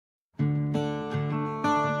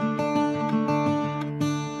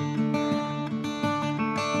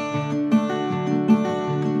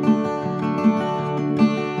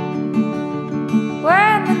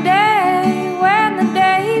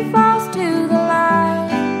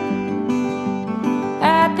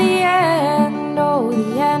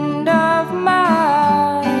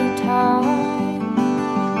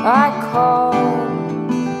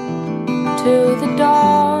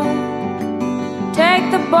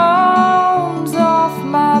bones off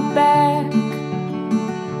my back,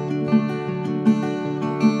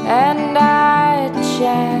 and I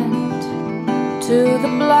chant to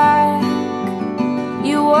the black,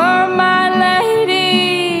 you were my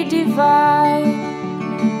lady divine.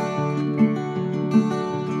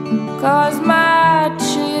 'Cause my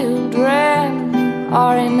children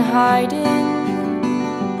are in hiding,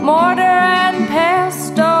 mortar and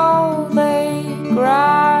pestle they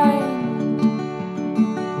grind.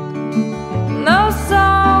 No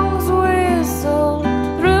songs whistled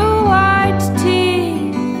through white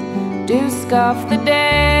teeth do scuff the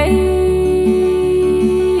days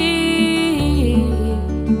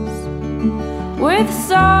with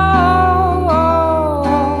songs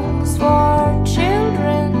for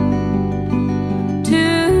children to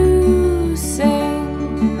sing.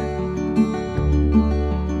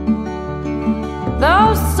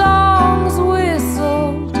 Those songs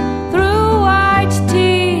whistled through white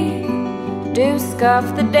teeth do scuff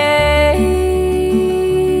the days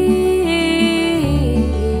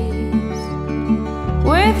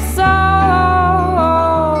with songs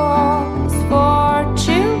for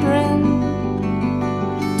children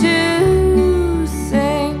to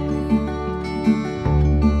sing.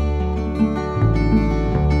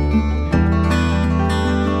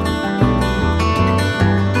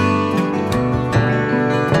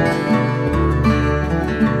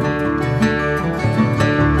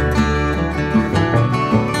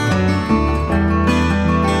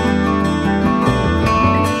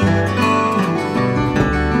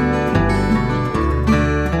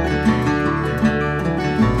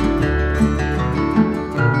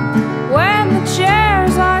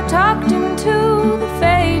 Tucked into the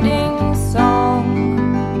fading song,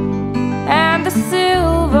 and the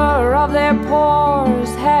silver of their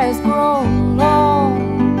pores has grown long.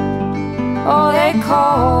 Oh, they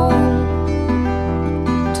call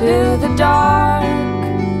to the dark,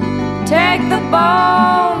 take the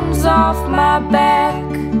bones off my back,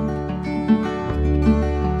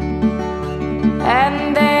 and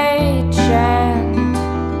they chant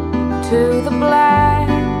to the black,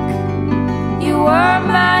 you were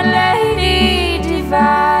my lady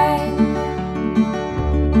divine.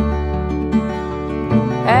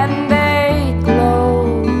 And they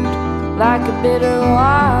glowed like a bitter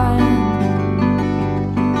wine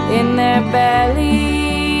in their bellies,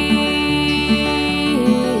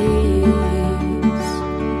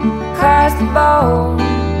 'cause the bones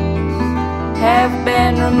have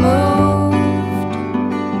been removed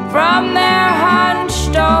from their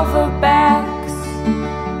hunched over backs,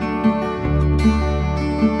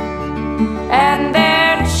 and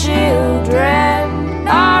their children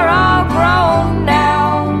are all grown now,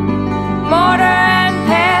 mortar and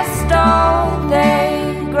pestle they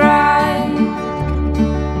grind.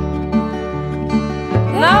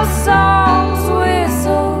 Those songs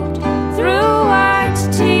whistled through white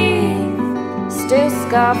teeth still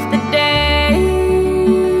scuff the days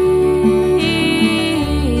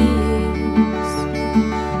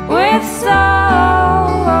with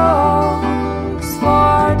songs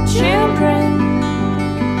for children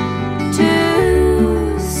to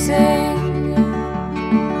sing.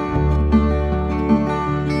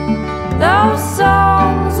 Those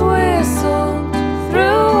songs whistled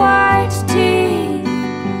through white teeth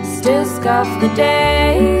still scuff the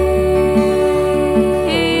days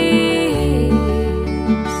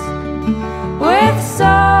with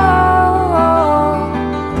songs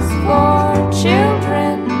for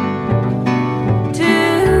children to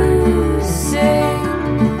sing.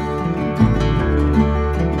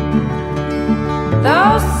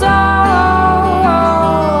 Those songs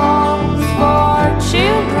for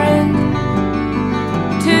children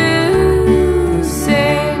to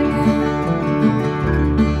sing.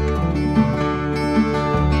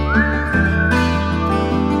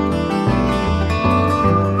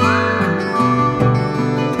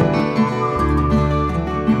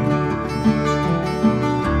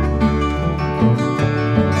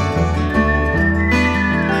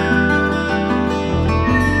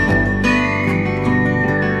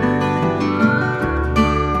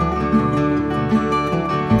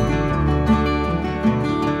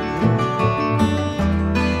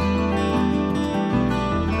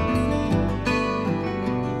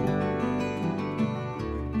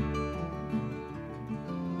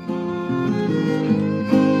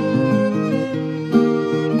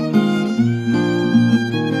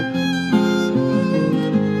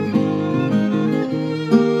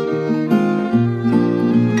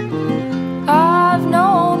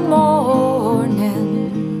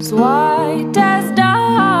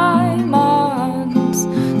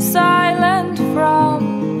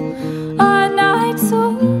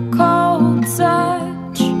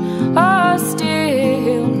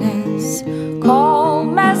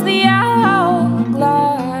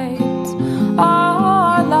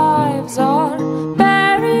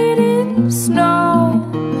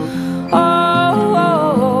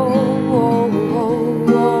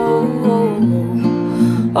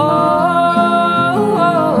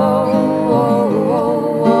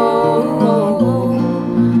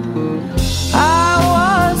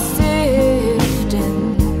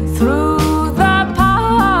 through the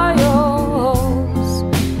piles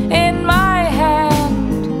in my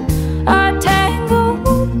hand, a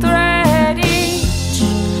tangled thread, each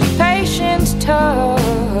patient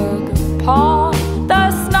tug upon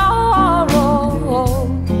the snarl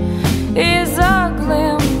is a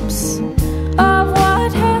glimpse of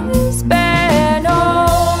what has been.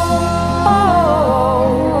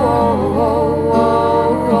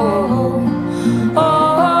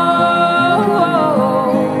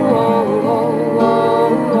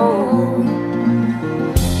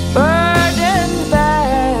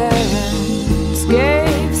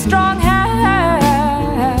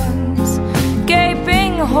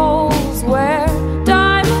 Holes where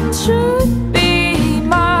diamonds should be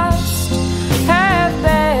must have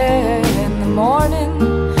been the morning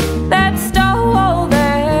that stole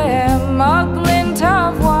them, a glint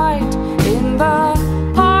of white in the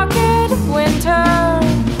pocket of winter.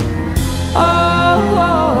 Oh,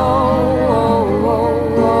 oh, oh, oh,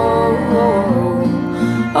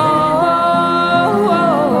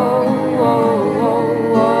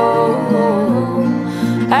 oh,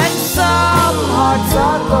 and some hearts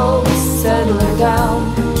are ghosts settling down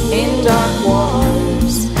in dark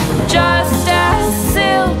waters, just as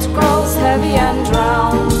silt grows heavy and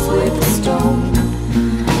drowns with a stone.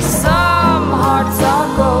 Some hearts are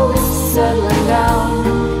ghosts settling down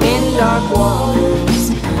in dark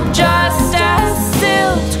waters, just as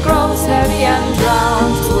silt grows heavy and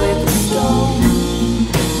drowns with a stone.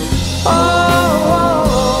 Oh,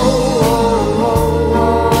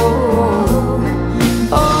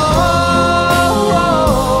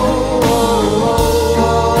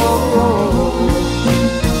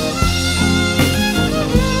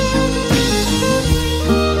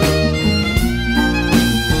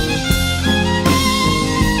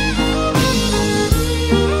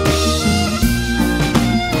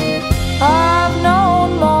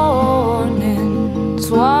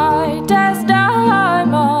 white as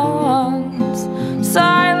diamonds,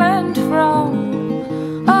 silent from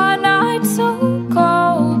a night so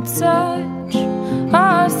cold, such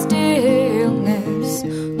a stillness,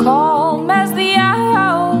 calm as the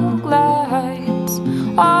owl glides.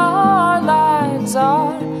 Our lives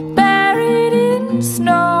are buried in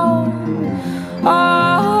snow.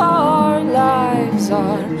 Our lives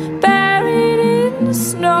are buried in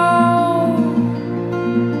snow.